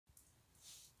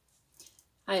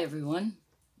Hi everyone,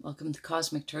 welcome to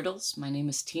Cosmic Turtles. My name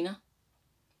is Tina.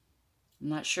 I'm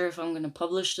not sure if I'm going to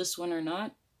publish this one or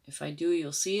not. If I do,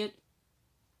 you'll see it.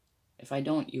 If I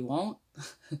don't, you won't.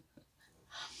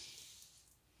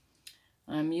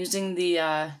 I'm using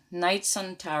the Night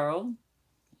Sun Tarot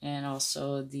and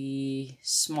also the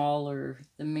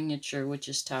miniature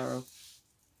Witch's Tarot.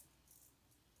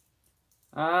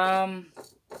 If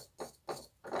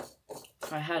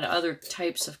I had other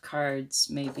types of cards,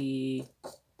 maybe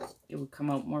it would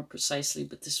come out more precisely,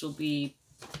 but this will be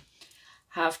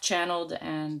half channeled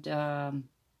and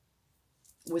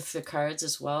with the cards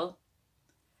as well.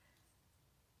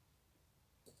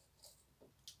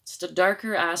 It's the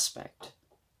darker aspect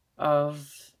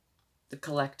of the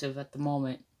collective at the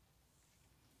moment.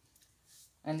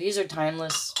 And these are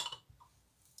timeless.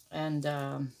 And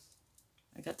I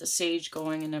got the sage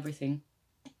going and everything.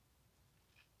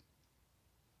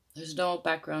 There's no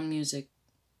background music.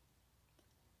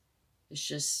 It's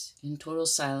just in total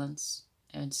silence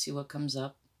and see what comes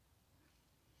up.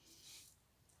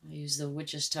 I use the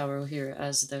Witch's Tarot here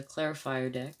as the clarifier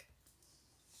deck.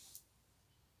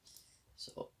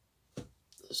 So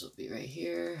this will be right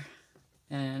here.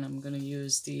 And I'm going to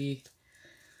use the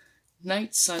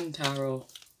Night Sun Tarot.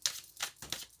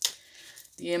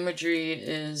 The imagery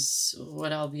is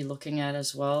what I'll be looking at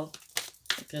as well,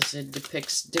 because it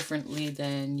depicts differently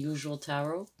than usual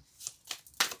tarot.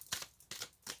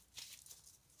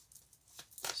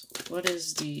 So what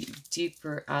is the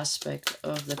deeper aspect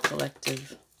of the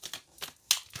collective?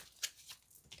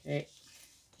 Okay.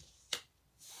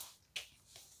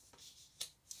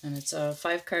 And it's a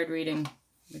 5-card reading,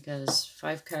 because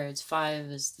 5 cards, 5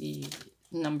 is the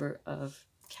number of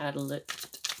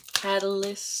catalyst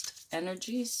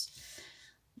energies,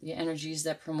 the energies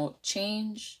that promote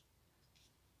change.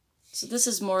 So this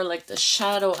is more like the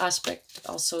shadow aspect,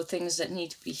 also things that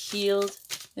need to be healed.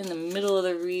 In the middle of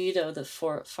the read of the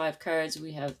 5 cards,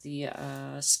 we have the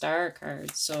star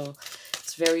card. So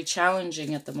it's very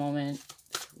challenging at the moment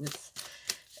with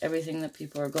everything that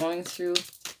people are going through.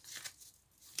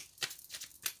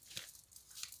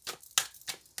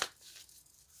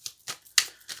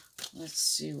 Let's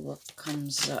see what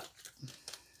comes up.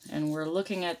 And we're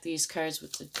looking at these cards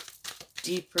with the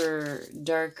deeper,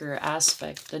 darker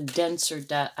aspect, the denser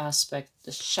aspect,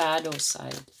 the shadow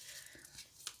side.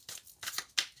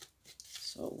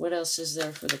 So what else is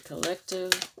there for the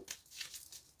collective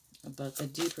about the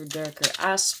deeper, darker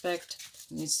aspect?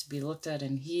 It needs to be looked at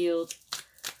and healed.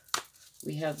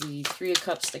 We have the 3 of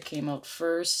Cups that came out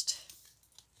first.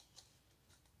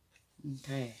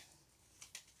 Okay.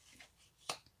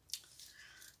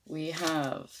 We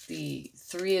have the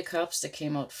 3 of Cups that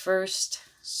came out first.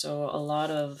 So a lot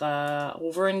of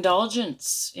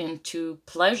overindulgence into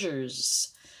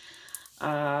pleasures.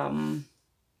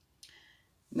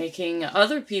 Making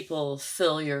other people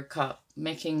fill your cup.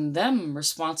 Making them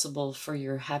responsible for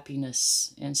your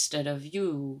happiness instead of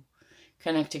you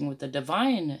connecting with the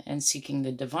divine and seeking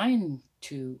the divine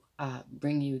to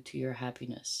bring you to your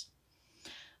happiness.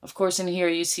 Of course, in here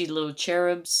you see little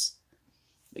cherubs.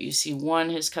 But you see one,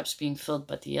 his cup's being filled,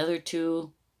 but the other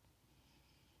 2.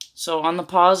 So on the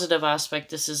positive aspect,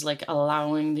 this is like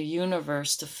allowing the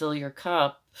universe to fill your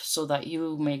cup so that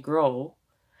you may grow.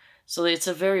 So it's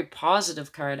a very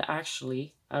positive card,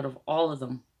 actually, out of all of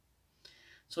them.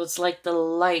 So it's like the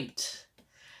light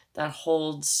that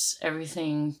holds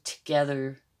everything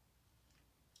together.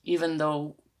 Even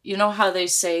though, you know how they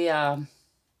say,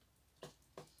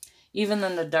 even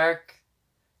in the dark,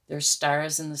 there's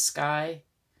stars in the sky.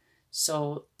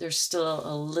 So there's still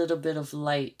a little bit of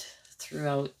light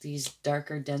throughout these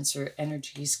darker, denser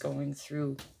energies going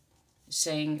through.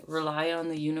 Saying rely on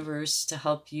the universe to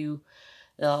help you.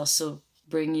 They'll also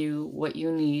bring you what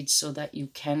you need so that you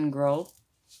can grow.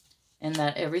 And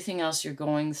that everything else you're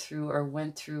going through or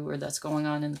went through or that's going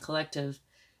on in the collective,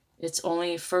 it's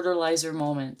only fertilizer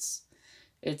moments.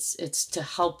 It's to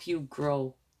help you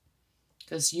grow.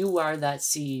 Because you are that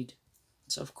seed.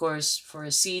 So, of course, for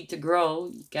a seed to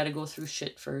grow, you got to go through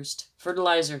shit first.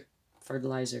 Fertilizer.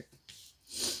 Fertilizer.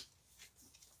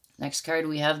 Next card,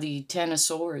 we have the 10 of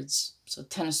Swords. So,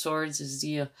 10 of Swords is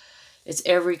it's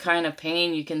every kind of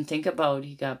pain you can think about.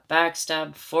 You got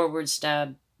backstab, forward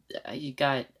stab. You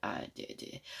got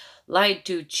lied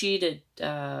to, cheated.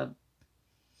 There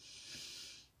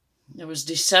was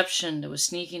deception. There was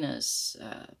sneakiness.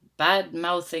 Bad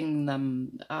mouthing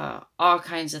them, all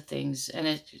kinds of things, and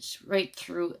it's right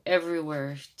through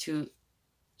everywhere to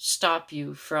stop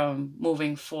you from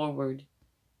moving forward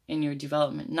in your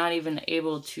development. Not even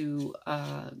able to,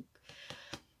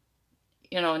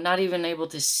 not even able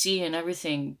to see and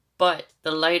everything, But the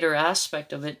lighter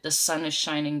aspect of it, the sun is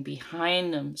shining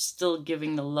behind them, still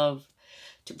giving the love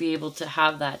to be able to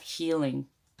have that healing.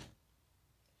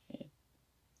 Okay.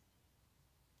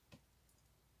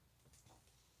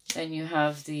 Then you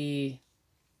have the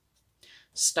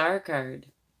Star card.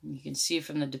 You can see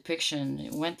from the depiction,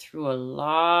 it went through a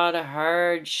lot of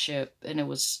hardship, and it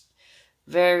was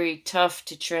very tough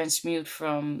to transmute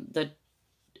from the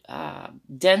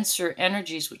denser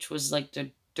energies, which was like the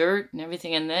dirt and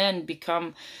everything, and then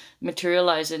become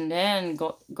materialized, and then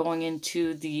going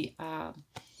into the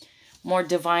more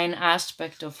divine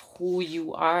aspect of who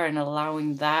you are and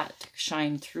allowing that to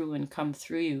shine through and come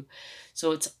through you.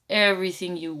 So it's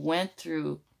everything you went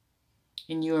through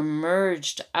and you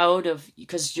emerged out of,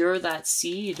 because you're that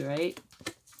seed, right?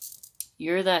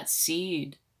 You're that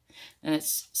seed, and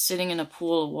it's sitting in a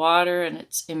pool of water and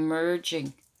it's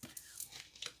emerging.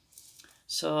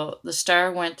 So the star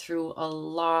went through a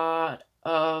lot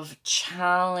of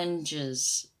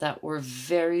challenges that were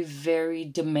very, very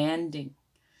demanding.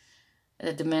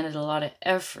 It demanded a lot of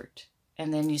effort.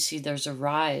 And then you see there's a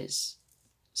rise,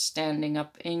 standing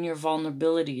up in your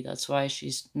vulnerability. That's why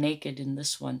she's naked in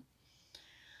this one.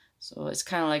 So it's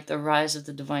kind of like the rise of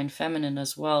the divine feminine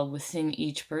as well within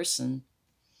each person.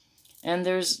 And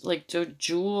there's like the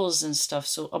jewels and stuff.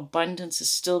 So abundance is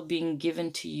still being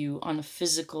given to you on a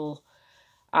physical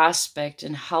aspect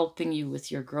and helping you with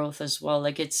your growth as well.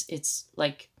 Like it's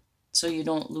like, so you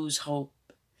don't lose hope,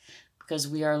 because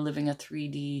we are living a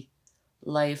 3D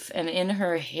life. And in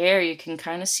her hair, you can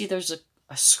kind of see there's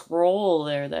a scroll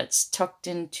there that's tucked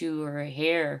into her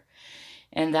hair.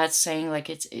 And that's saying like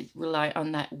it rely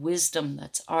on that wisdom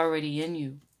that's already in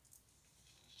you.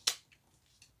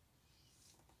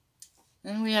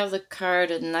 Then we have the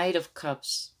card, a Knight of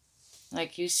Cups.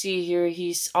 Like you see here,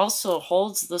 he also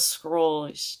holds the scroll.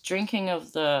 He's drinking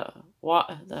of the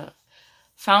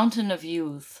fountain of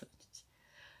youth.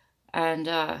 And,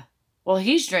 well,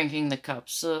 he's drinking the cup.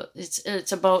 So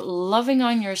it's about loving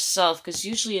on yourself. Because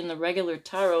usually in the regular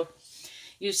tarot,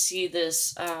 you see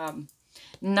this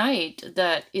knight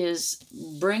that is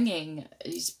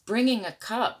he's bringing a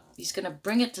cup. He's going to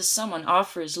bring it to someone,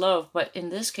 offer his love. But in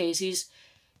this case, he's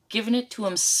giving it to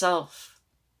himself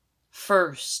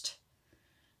first.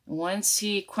 Once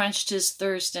he quenched his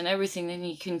thirst and everything, then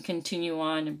he can continue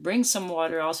on and bring some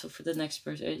water also for the next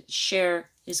person. Share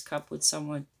his cup with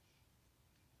someone.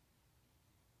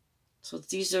 So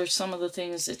these are some of the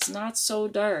things. It's not so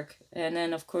dark. And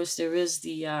then, of course, there is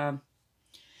the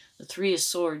Three of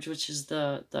Swords, which is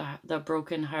the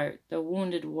broken heart, the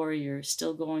wounded warrior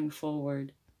still going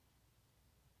forward.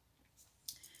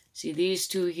 See, these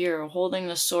two here are holding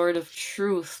the sword of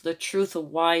truth, the truth of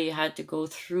why you had to go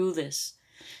through this.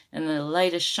 And the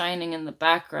light is shining in the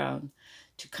background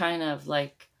to kind of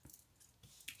like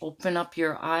open up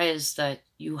your eyes that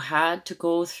you had to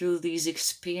go through these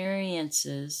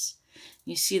experiences.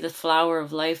 You see the flower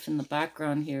of life in the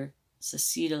background here. It's the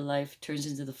seed of life, turns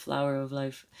into the flower of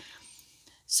life.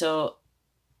 So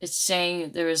it's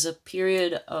saying there is a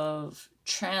period of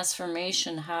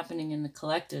transformation happening in the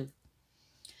collective.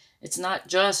 It's not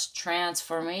just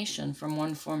transformation from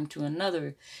one form to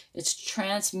another. It's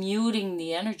transmuting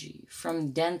the energy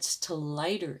from dense to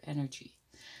lighter energy,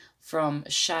 from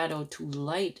shadow to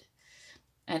light,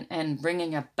 and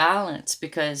bringing a balance,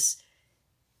 because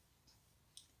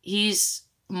he's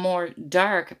more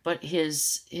dark, but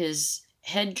his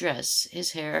headdress,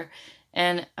 his hair,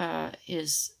 and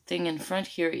his thing in front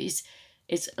here,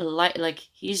 it's light, like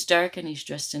he's dark and he's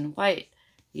dressed in white.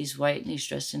 He's white and he's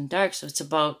dressed in dark. So it's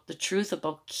about the truth,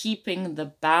 about keeping the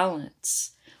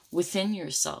balance within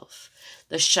yourself,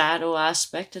 the shadow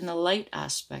aspect and the light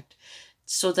aspect,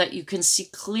 so that you can see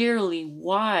clearly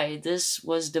why this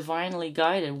was divinely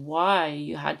guided, why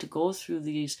you had to go through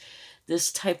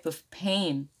this type of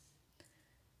pain.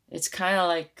 It's kind of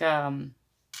like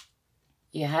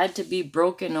you had to be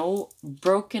broken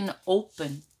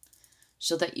open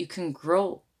so that you can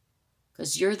grow.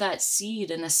 Because you're that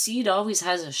seed, and a seed always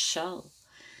has a shell.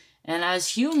 And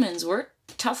as humans, we're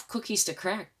tough cookies to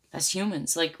crack. As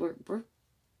humans, like we're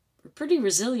pretty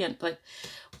resilient, but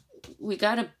we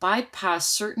got to bypass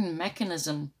certain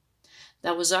mechanism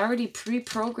that was already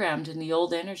pre-programmed in the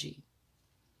old energy.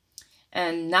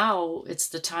 And now it's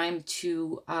the time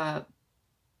to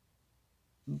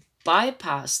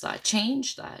bypass that,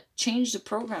 change the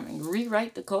programming,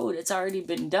 rewrite the code. It's already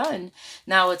been done.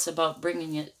 Now it's about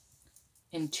bringing it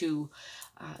into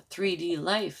 3D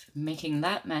life, making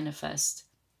that manifest.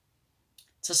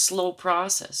 It's a slow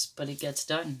process, but it gets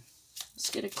done. Let's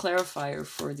get a clarifier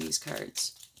for these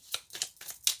cards.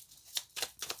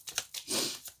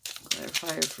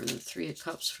 Clarifier for the Three of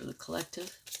Cups for the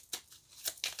collective.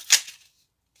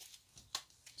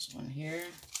 here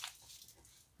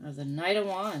are the Knight of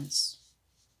Wands.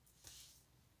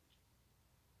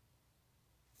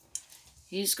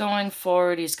 He's going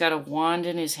forward. He's got a wand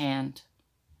in his hand.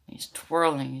 He's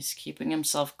twirling. He's keeping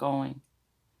himself going.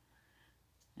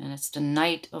 And it's the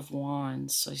Knight of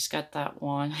Wands. So he's got that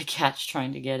wand. I catch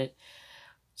trying to get it.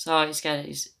 So he's got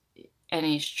it.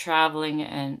 He's traveling,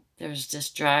 and there's this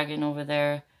dragon over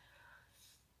there.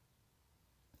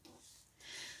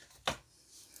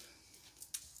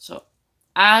 So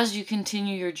as you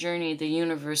continue your journey, the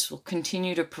universe will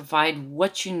continue to provide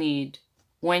what you need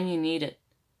when you need it.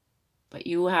 But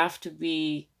you have to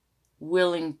be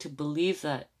willing to believe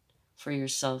that for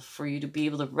yourself, for you to be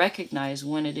able to recognize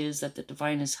when it is that the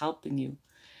divine is helping you.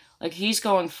 Like, he's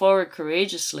going forward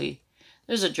courageously.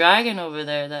 There's a dragon over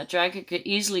there. That dragon could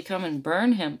easily come and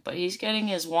burn him, but he's getting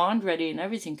his wand ready and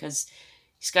everything because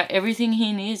he's got everything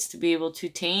he needs to be able to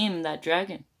tame that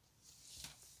dragon.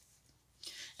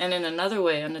 And in another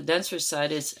way, on the denser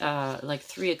side, it's like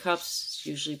Three of Cups.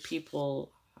 Usually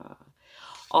people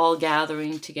all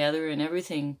gathering together and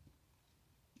everything,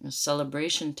 a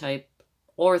celebration type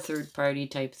or third party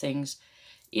type things.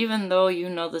 Even though you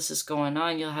know this is going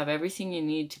on, you'll have everything you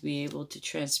need to be able to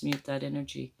transmute that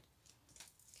energy.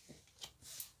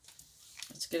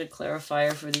 Let's get a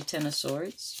clarifier for the Ten of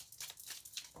Swords.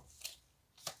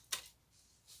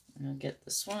 And I'll get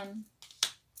this one.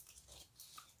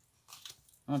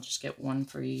 I'll just get one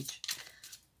for each.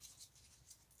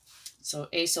 So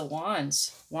Ace of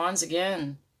Wands. Wands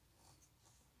again.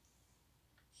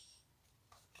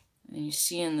 And you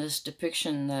see in this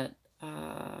depiction that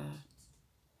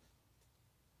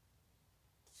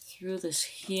through this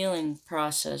healing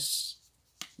process,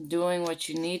 doing what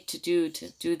you need to do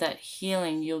that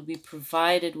healing, you'll be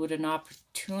provided with an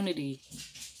opportunity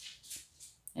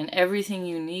and everything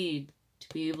you need to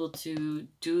be able to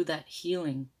do that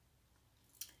healing.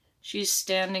 She's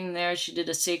standing there. She did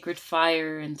a sacred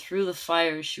fire, and through the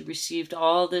fire she received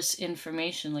all this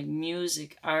information like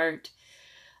music, art,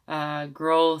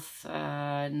 growth,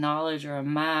 knowledge, or a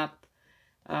map,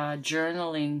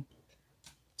 journaling.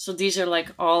 So these are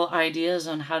like all ideas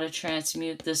on how to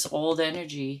transmute this old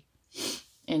energy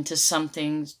into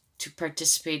something to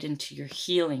participate into your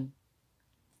healing.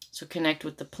 So connect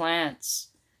with the plants,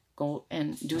 go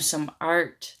and do some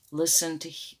art, listen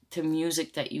to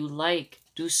music that you like,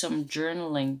 do some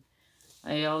journaling.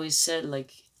 I always said,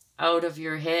 like, out of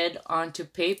your head onto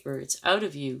paper. It's out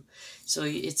of you. So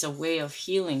it's a way of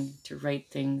healing to write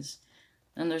things.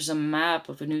 And there's a map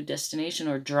of a new destination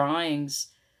or drawings.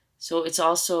 So it's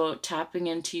also tapping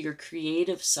into your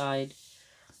creative side.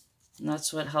 And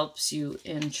that's what helps you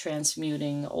in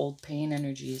transmuting old pain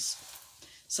energies.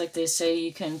 It's like they say,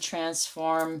 you can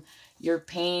transform your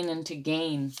pain into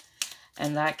gain.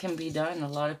 And that can be done. A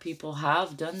lot of people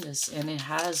have done this, and it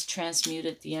has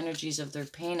transmuted the energies of their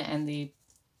pain, and they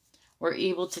were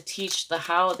able to teach the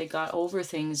how they got over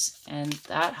things, and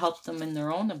that helped them in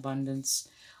their own abundance.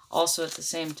 Also, at the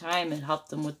same time, it helped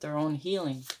them with their own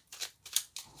healing.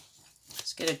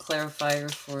 Let's get a clarifier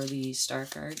for the Star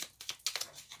card.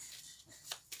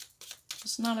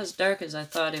 It's not as dark as I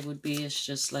thought it would be. It's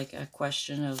just like a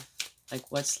question of like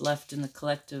what's left in the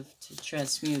collective to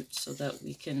transmute so that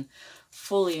we can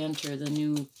fully enter the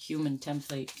new human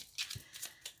template.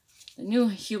 The new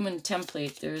human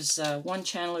template, there's one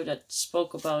channeler that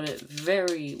spoke about it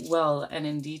very well and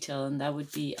in detail, and that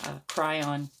would be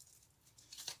Cryon.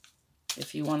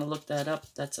 If you want to look that up,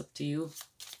 that's up to you.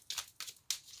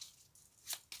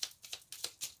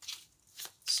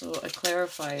 So a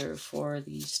clarifier for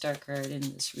the Star card in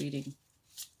this reading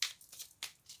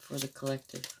for the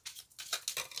collective.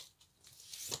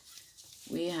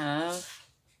 We have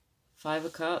Five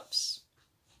of Cups.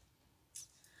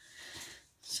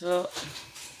 So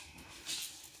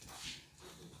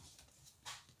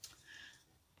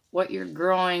what you're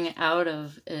growing out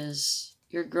of is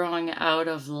you're growing out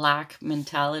of lack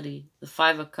mentality. The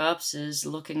Five of Cups is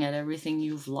looking at everything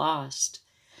you've lost.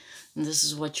 And this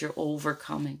is what you're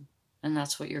overcoming. And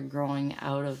that's what you're growing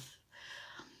out of.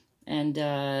 And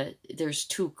there's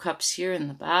two cups here in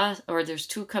the bath. Or there's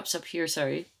two cups up here,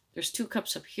 sorry. There's two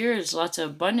cups up here. There's lots of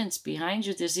abundance behind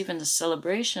you. There's even a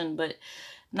celebration, but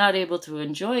not able to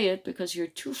enjoy it because you're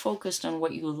too focused on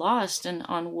what you lost and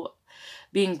on what,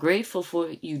 being grateful for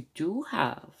what you do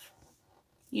have.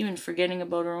 Even forgetting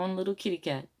about our own little kitty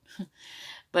cat.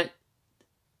 But,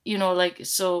 you know, like,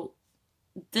 so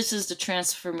this is the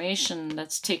transformation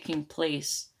that's taking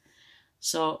place.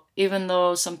 So even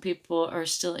though some people are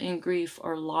still in grief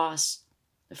or loss,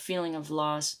 the feeling of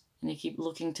loss, and they keep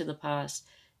looking to the past,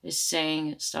 is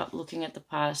saying stop looking at the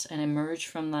past and emerge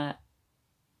from that.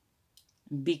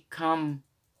 Become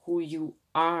who you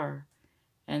are.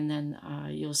 And then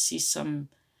you'll see some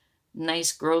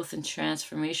nice growth and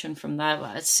transformation from that.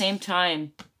 But at the same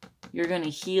time, you're going to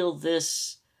heal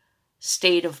this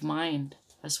state of mind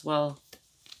as well.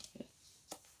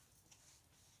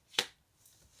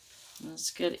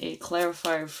 Let's get a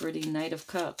clarifier for the Knight of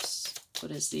Cups.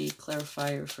 What is the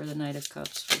clarifier for the Knight of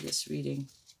Cups for this reading?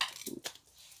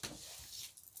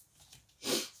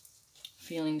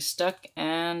 Feeling stuck,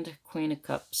 and Queen of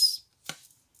Cups.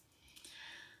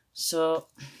 So,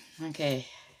 okay.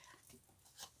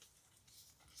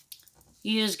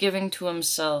 He is giving to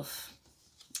himself.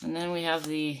 And then we have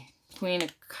the Queen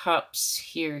of Cups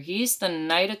here. He's the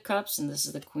Knight of Cups, and this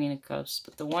is the Queen of Cups.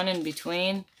 But the one in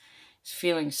between is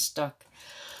feeling stuck.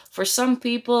 For some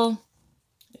people,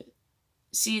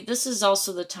 see, this is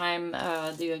also the time,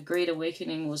 the Great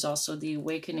Awakening was also the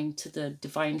awakening to the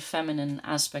Divine Feminine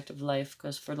aspect of life.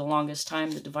 Because for the longest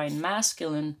time, the Divine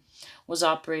Masculine was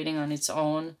operating on its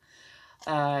own.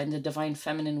 And the Divine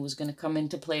Feminine was going to come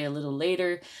into play a little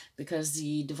later, because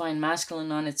the Divine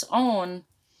Masculine on its own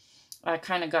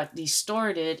kind of got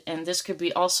distorted, and this could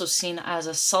be also seen as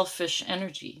a selfish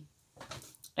energy.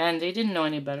 And they didn't know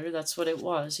any better. That's what it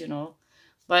was, you know.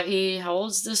 But he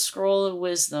holds this scroll of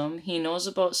wisdom. He knows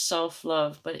about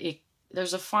self-love, but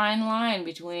there's a fine line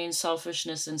between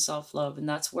selfishness and self-love, and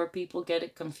that's where people get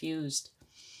it confused.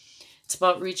 It's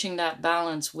about reaching that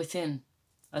balance within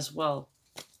as well.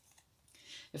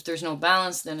 If there's no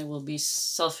balance, then it will be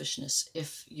selfishness.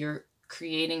 If you're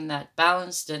creating that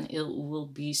balance, then it will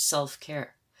be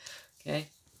self-care. Okay?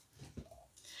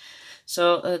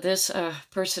 So this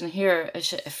person here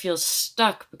feels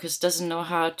stuck because doesn't know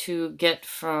how to get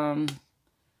from,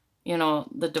 you know,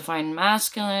 the Divine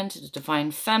Masculine to the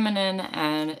Divine Feminine,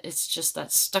 and it's just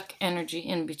that stuck energy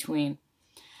in between.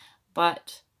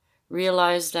 But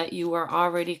realize that you are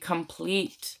already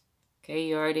complete. Okay,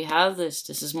 you already have this.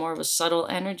 This is more of a subtle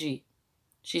energy.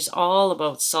 She's all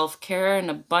about self-care and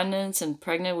abundance and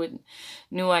pregnant with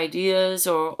new ideas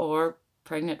or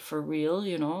pregnant for real,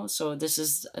 you know. So this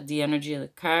is the energy of the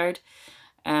card.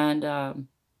 And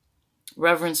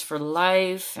reverence for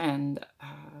life and,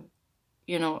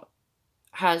 you know,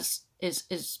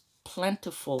 is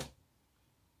plentiful.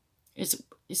 Is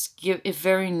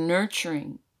very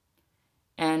nurturing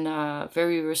and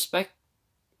very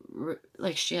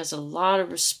like she has a lot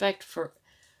of respect for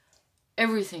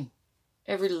everything,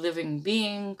 every living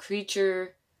being,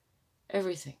 creature,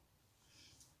 everything.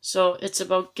 So it's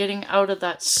about getting out of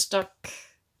that stuck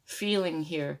feeling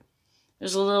here.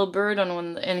 There's a little bird on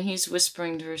one, and he's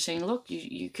whispering to her saying, look,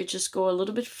 you could just go a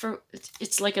little bit for,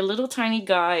 it's like a little tiny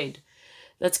guide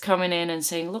that's coming in and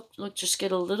saying, look, just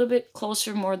get a little bit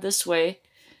closer, more this way,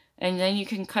 and then you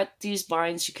can cut these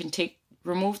binds, you can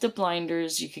remove the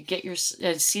blinders, you could get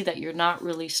and see that you're not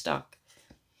really stuck.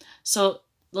 So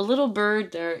the little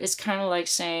bird there is kind of like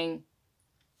saying,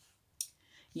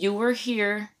 you were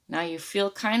here, now you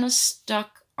feel kind of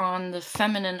stuck on the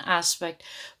feminine aspect,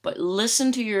 but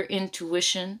listen to your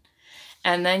intuition,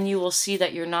 and then you will see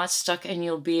that you're not stuck, and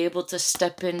you'll be able to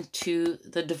step into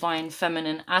the Divine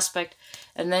Feminine aspect,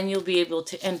 and then you'll be able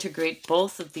to integrate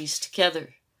both of these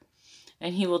together.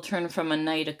 And he will turn from a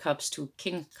Knight of Cups to a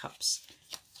King of Cups.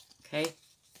 Okay?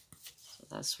 So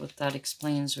that's what that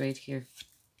explains right here.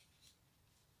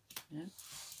 Yeah?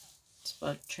 It's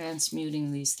about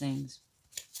transmuting these things.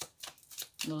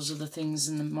 Those are the things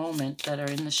in the moment that are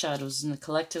in the shadows, in the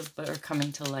collective, but are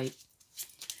coming to light.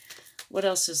 What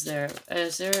else is there?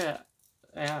 Is there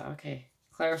okay.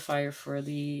 Clarifier for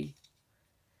the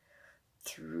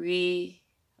Three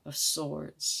of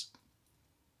Swords.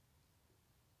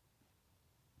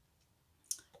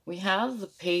 We have the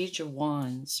Page of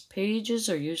Wands. Pages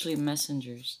are usually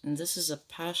messengers, and this is a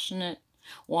passionate.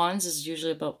 Wands is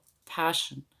usually about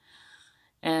passion,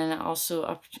 and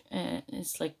also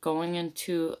it's like going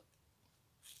into.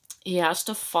 He has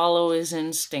to follow his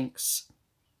instincts,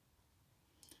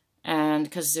 and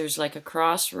because there's like a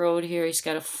crossroad here, he's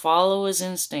got to follow his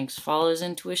instincts, follow his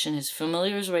intuition. His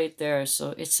familiar is right there,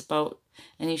 so it's about,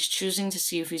 and he's choosing to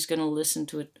see if he's going to listen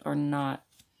to it or not.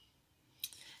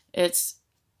 It's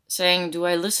saying, do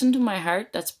I listen to my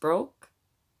heart that's broke?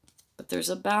 But there's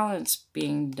a balance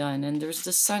being done, and there's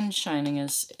the sun shining.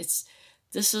 This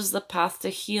is the path to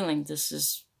healing. This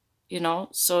is, you know,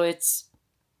 so it's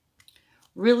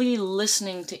really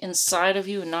listening to inside of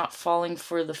you and not falling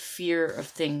for the fear of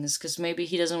things, because maybe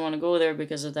he doesn't want to go there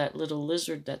because of that little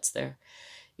lizard that's there.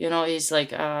 You know, he's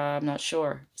like, I'm not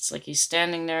sure. It's like he's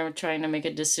standing there trying to make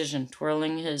a decision,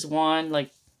 twirling his wand,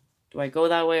 like, do I go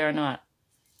that way or not?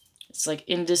 It's like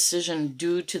indecision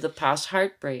due to the past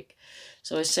heartbreak.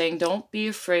 So it's saying don't be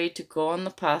afraid to go on the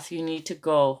path you need to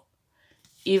go,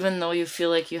 even though you feel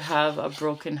like you have a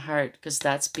broken heart, because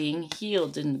that's being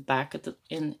healed in the back of the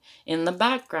in the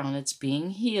background. It's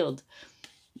being healed.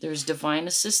 There's divine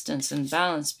assistance and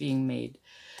balance being made.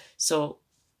 So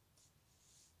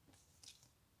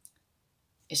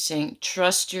it's saying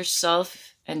trust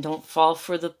yourself and don't fall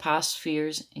for the past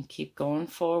fears and keep going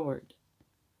forward.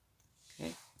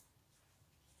 Okay.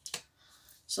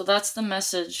 So that's the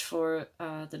message for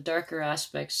the darker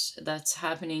aspects that's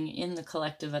happening in the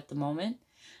collective at the moment.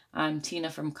 I'm Tina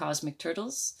from Cosmic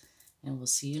Turtles, and we'll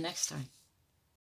see you next time.